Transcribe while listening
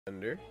And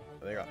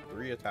they got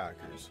 3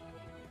 attackers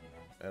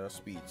and a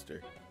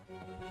speedster.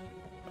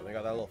 And they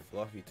got that little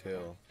fluffy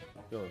tail.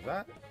 Yo,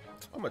 that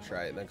I'm gonna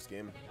try it next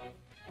game.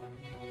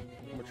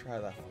 I'm gonna try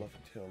that fluffy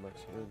tail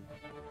next game.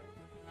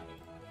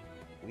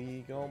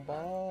 We gon'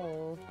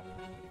 ball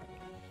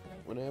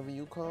whenever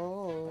you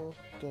call.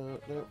 Dun,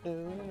 dun,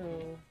 dun,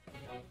 dun.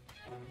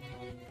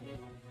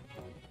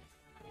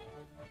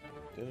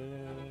 Dun,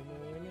 dun, dun,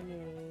 dun,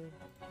 dun.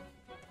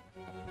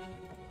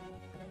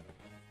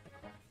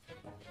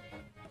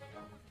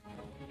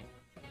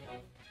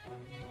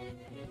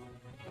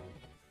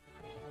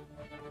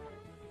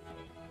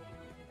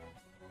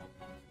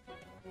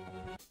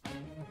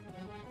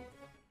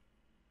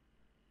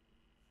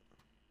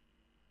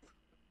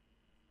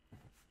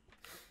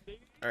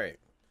 Alright.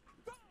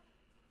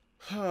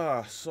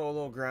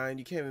 Solo grind.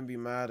 You can't even be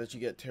mad that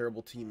you get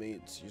terrible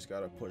teammates. You just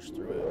gotta push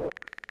through it.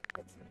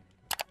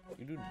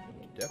 You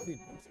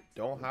definitely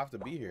don't have to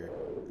be here.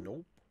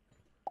 Nope.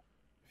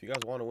 If you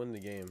guys want to win the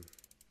game,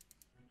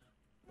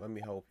 let me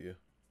help you.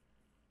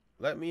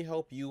 Let me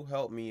help you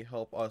help me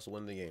help us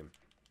win the game.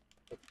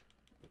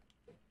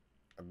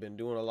 I've been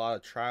doing a lot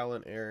of trial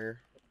and error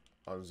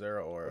on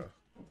Zera Aura.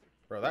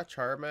 Bro, that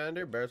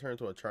Charmander better turn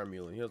into a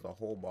Charmeleon. He has the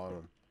whole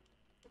bottom.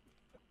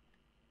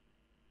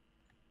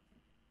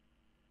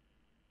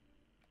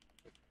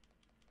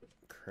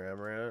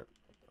 Cramorant.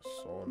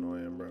 So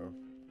annoying, bro.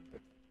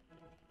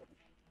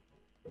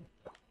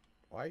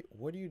 Why?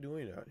 What are you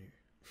doing out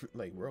here?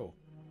 Like, bro.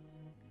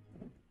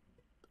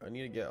 I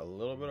need to get a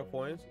little bit of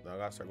points. Now I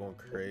gotta start going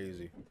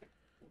crazy.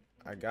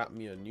 I got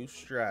me a new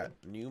strat,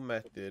 new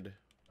method.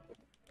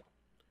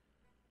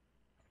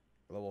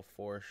 Level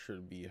 4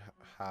 should be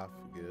half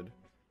good.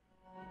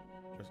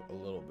 Just a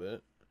little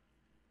bit.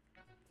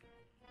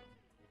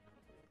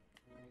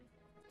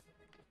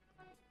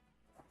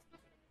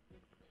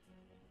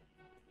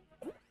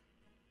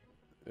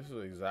 This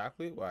is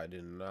exactly what I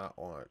did not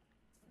want.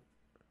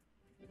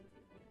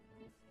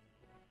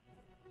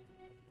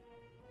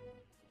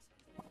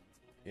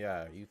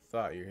 Yeah, you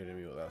thought you were hitting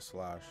me with that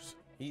slash.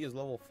 He is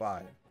level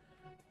 5. You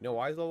know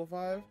why he's level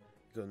 5?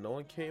 Because no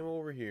one came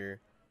over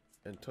here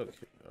and took...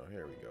 Oh,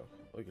 here we go.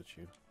 Look at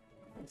you.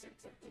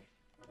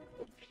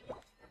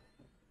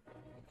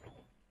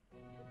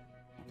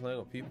 I'm playing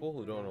with people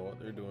who don't know what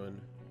they're doing.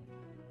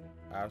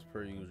 As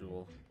per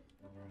usual.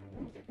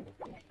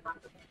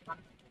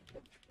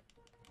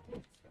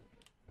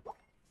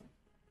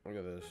 Look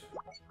at this.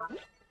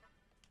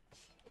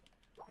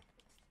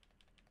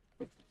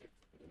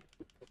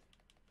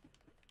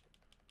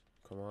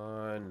 Come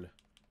on.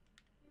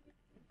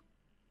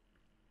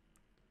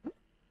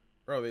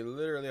 Bro, they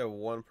literally have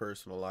 1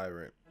 person alive,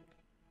 right?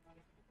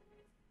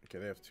 Okay,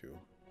 they have 2.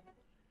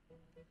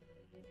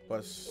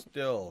 But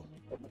still,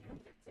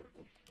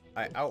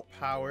 I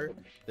outpower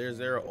their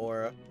Zera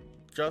Aura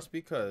just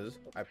because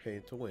I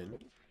paid to win.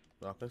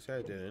 Not gonna say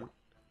I didn't.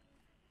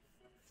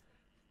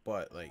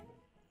 But, like,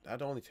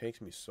 that only takes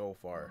me so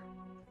far.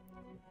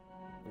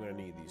 I'm gonna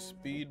need these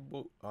speed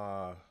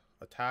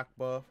attack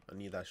buff. I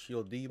need that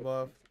shield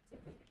debuff.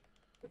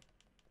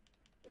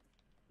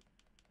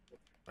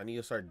 I need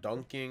to start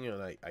dunking,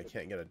 and I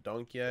can't get a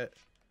dunk yet.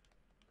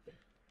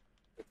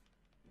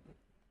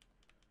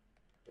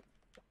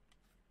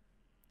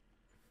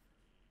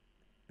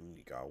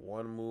 You got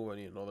 1 move. I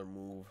need another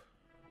move.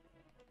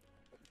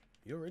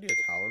 You already a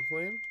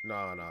Talonflame?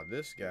 Nah,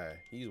 this guy.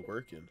 He's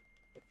working.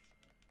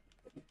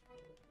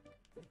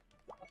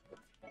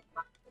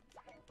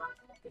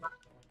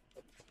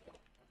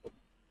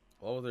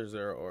 Oh, there's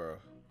Zera Aura.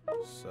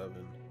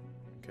 7.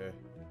 Okay.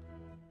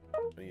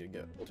 I need to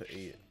get to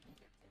 8.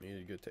 I need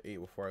to get to 8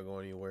 before I go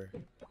anywhere.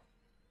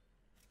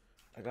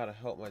 I gotta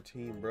help my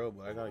team, bro,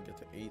 but I gotta get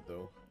to 8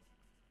 though.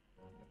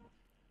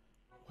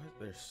 What?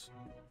 There's...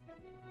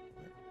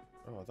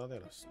 Oh, I thought they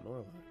had a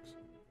Snorlax.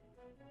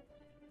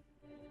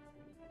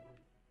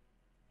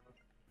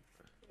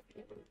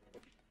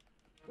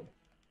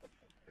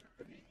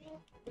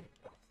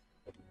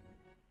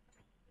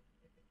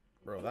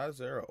 Bro, that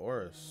Zera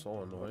Aura is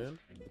so annoying.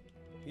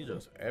 He's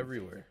just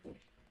everywhere.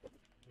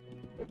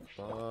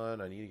 Come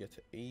on, I need to get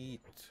to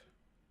 8.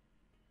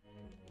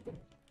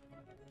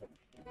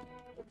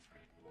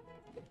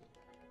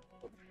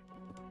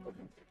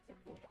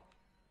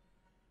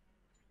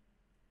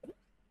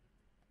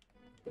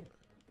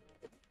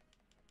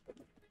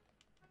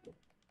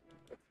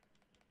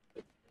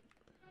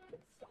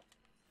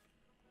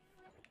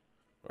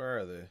 Where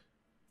are they?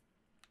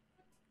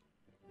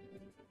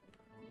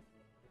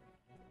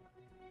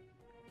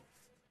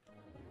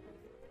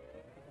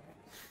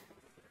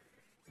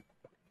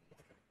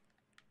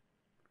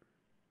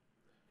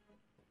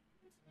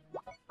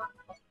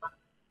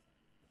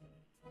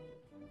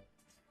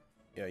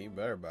 Yeah, you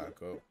better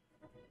back up.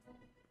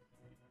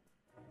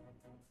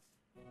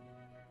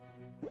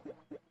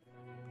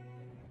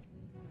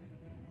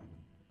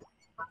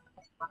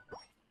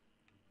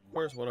 Of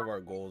course, one of our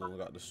goals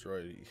got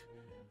destroyed. You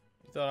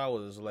thought I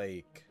was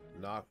like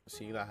not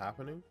seeing that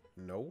happening?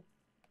 No.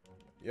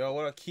 Yo,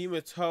 what a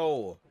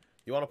Kimito.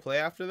 You want to play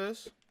after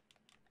this?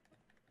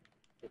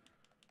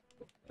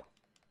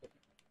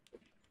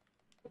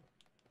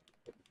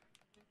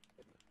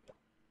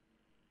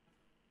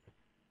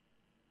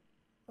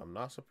 I'm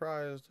not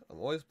surprised. I'm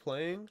always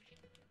playing.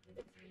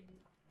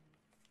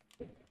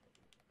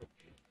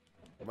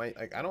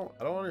 I don't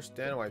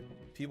understand why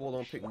people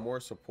don't pick more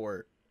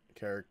support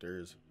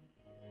characters.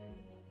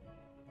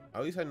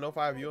 At least I know if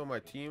I have you on my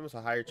team, it's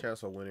a higher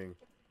chance of winning.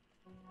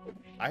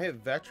 I hit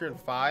Veteran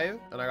 5,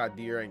 and I got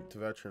D rank to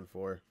Veteran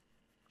 4.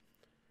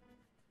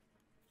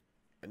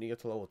 I need to get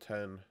to level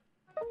 10.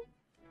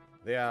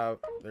 They have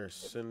their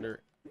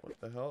Cinder.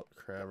 What the hell?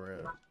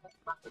 Cramorant.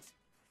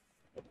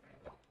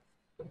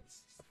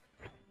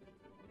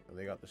 And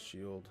they got the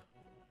shield.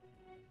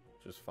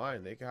 Which is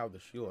fine. They can have the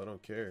shield. I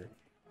don't care.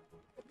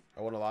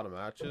 I won a lot of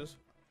matches.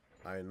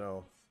 I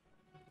know.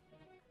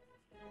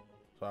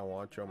 So I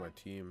want you on my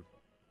team.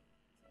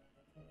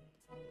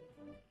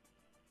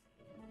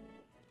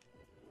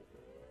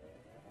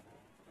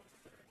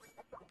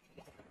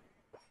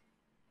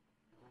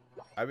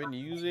 I've been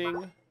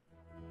using...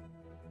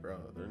 Bro,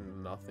 there's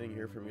nothing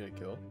here for me to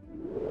kill.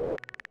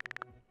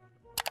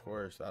 Of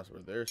course, that's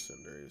where their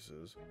Cinderace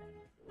is.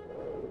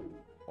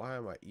 Why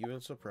am I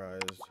even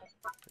surprised?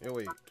 Hey,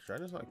 wait. Should I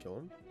just not kill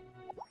him?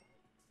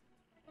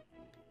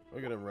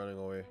 Look at him running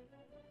away.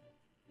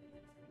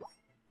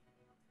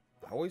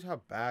 I always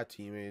have bad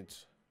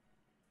teammates.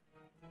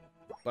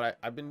 But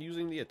I've been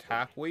using the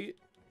attack weight.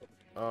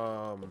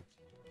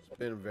 It's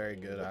been very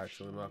good,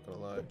 actually. I'm not gonna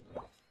lie.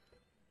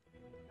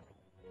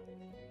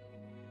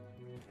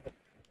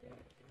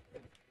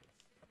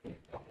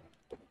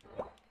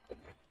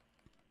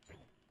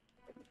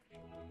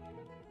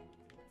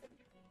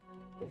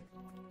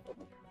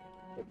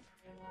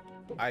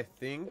 I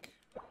think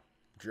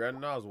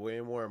Dreadnought is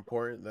way more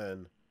important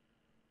than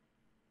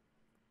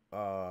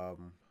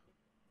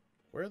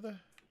where the...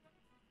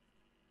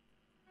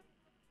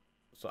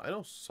 So I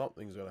know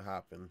something's gonna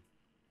happen.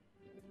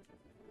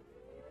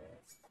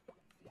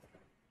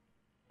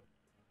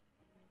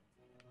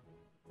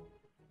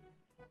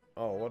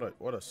 Oh,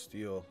 what a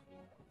steal.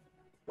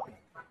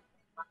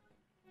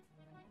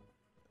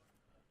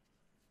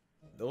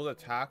 Those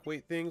attack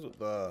weight things with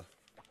the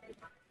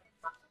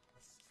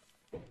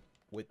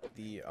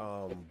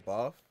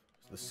buff,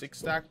 the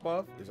 6-stack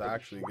buff is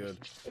actually good.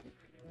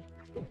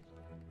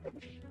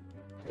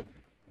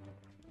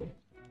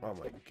 Oh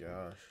my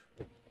gosh.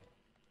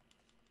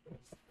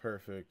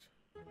 Perfect.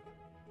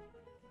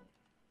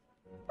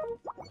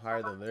 I'm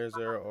higher than their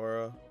Zero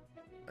Aura.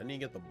 I need to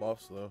get the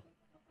buffs though.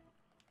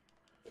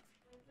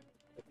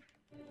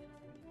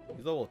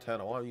 He's level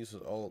 10. I want to use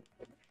his ult.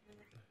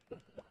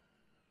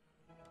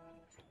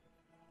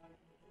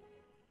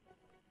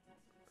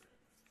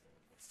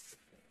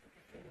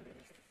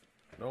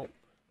 Nope.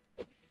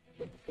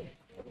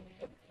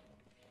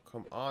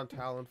 Come on,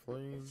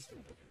 Talonflame.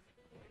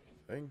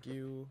 Thank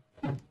you.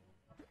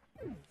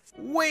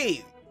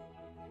 Wait!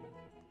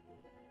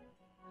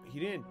 He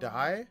didn't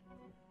die?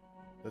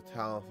 The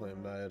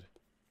Talonflame died.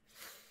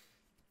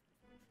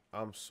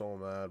 I'm so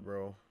mad,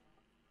 bro.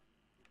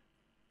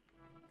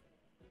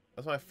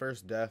 That's my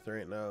first death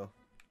right now.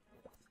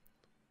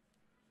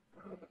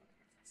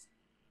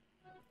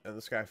 And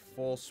this guy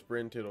full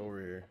sprinted over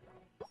here.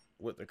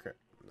 With the crap.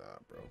 Nah,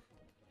 bro.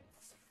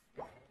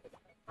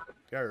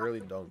 Guy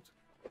really dunked.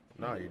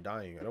 Nah, you're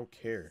dying. I don't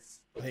care.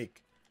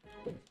 Like,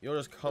 you'll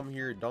just come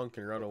here, dunk,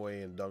 and run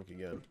away and dunk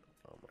again.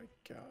 Oh my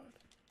god.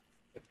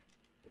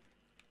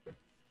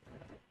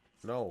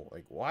 No,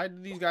 like, why do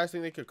these guys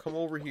think they could come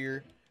over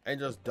here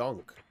and just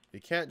dunk? They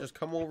can't just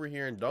come over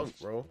here and dunk,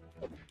 bro.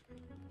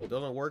 It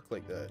doesn't work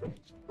like that.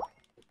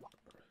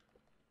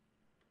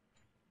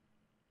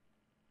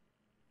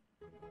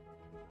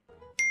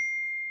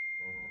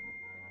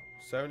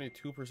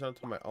 %72%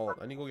 to my ult.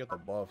 I need to go get the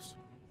buffs.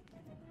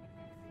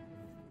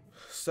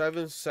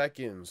 7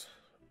 seconds.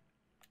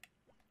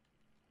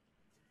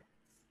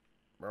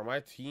 Bro, my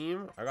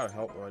team, I gotta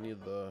help them. I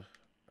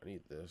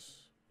need this.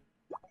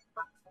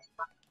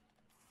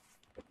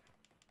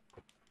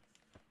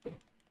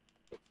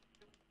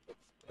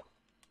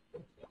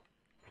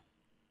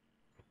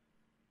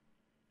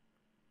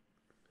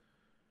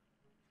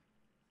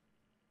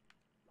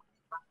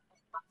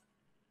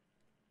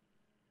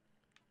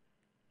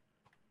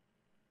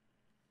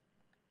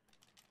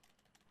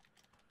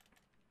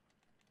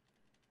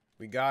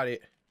 We got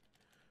it.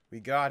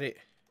 We got it.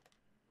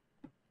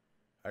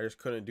 I just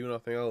couldn't do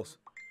nothing else.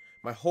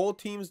 My whole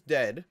team's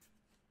dead.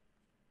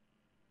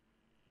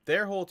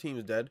 Their whole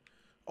team's dead.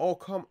 Oh,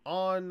 come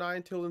on,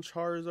 Ninetale and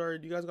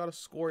Charizard. You guys gotta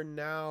score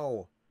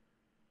now.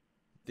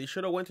 They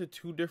should have went to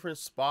 2 different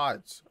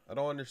spots. I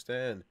don't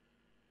understand.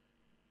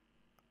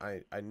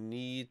 I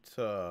need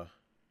to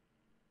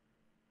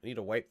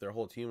wipe their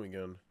whole team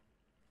again.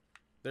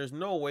 There's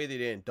no way they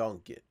didn't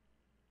dunk it.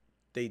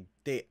 They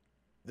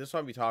this is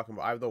what I'm be talking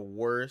about. I have the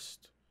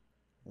worst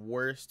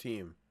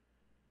team.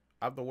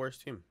 I have the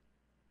worst team.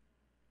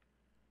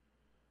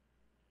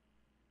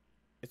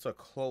 It's a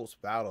close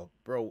battle.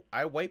 Bro,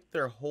 I wiped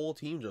their whole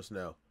team just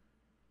now.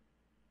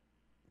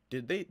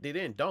 Did they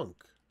didn't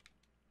dunk.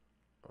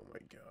 Oh my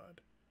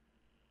god.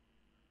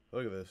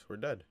 Look at this. We're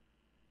dead.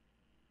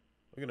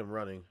 Look at him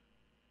running.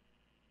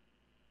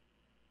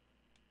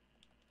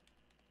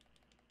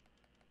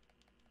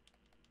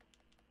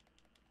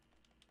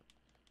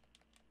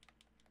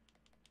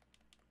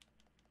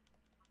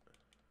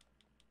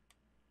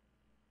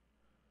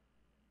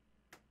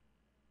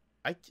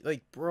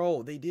 Like,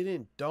 bro, they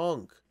didn't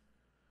dunk.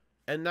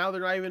 And now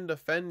they're not even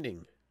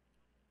defending.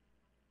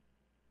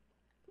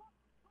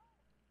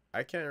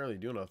 I can't really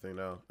do nothing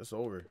now. It's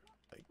over.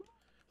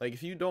 Like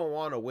if you don't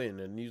want to win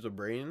and use a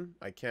brain,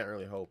 I can't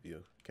really help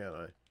you, can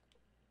I?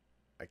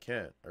 I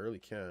can't. I really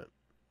can't.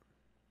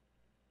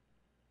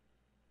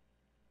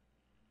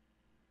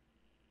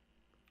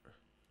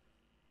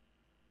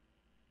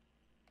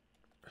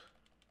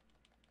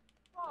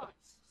 Five,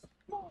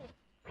 4,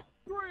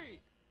 3,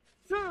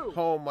 2.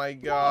 Oh my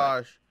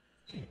gosh.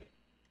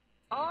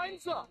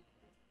 Time's up.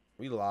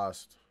 We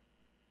lost.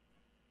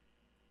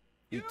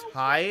 We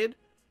tied?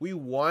 We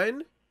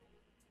won?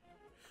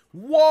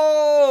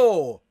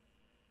 Whoa!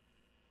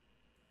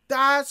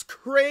 That's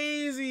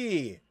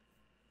crazy.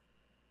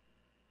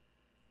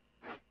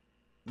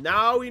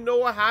 Now we know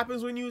what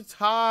happens when you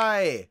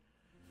tie.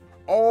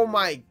 Oh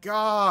my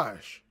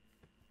gosh.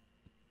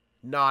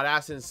 Nah,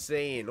 that's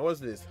insane. What is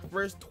this?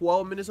 First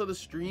 12 minutes of the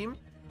stream?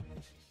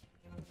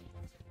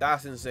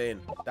 That's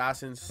insane.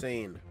 That's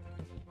insane.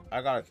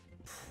 I gotta...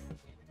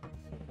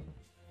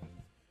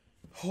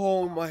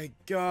 Oh my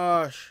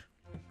gosh.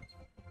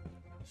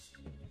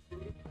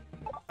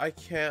 I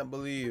can't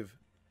believe.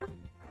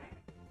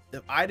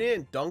 If I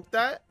didn't dunk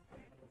that,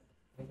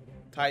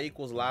 tie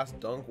equals last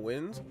dunk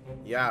wins.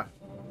 Yeah,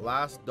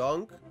 last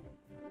dunk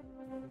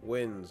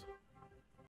wins.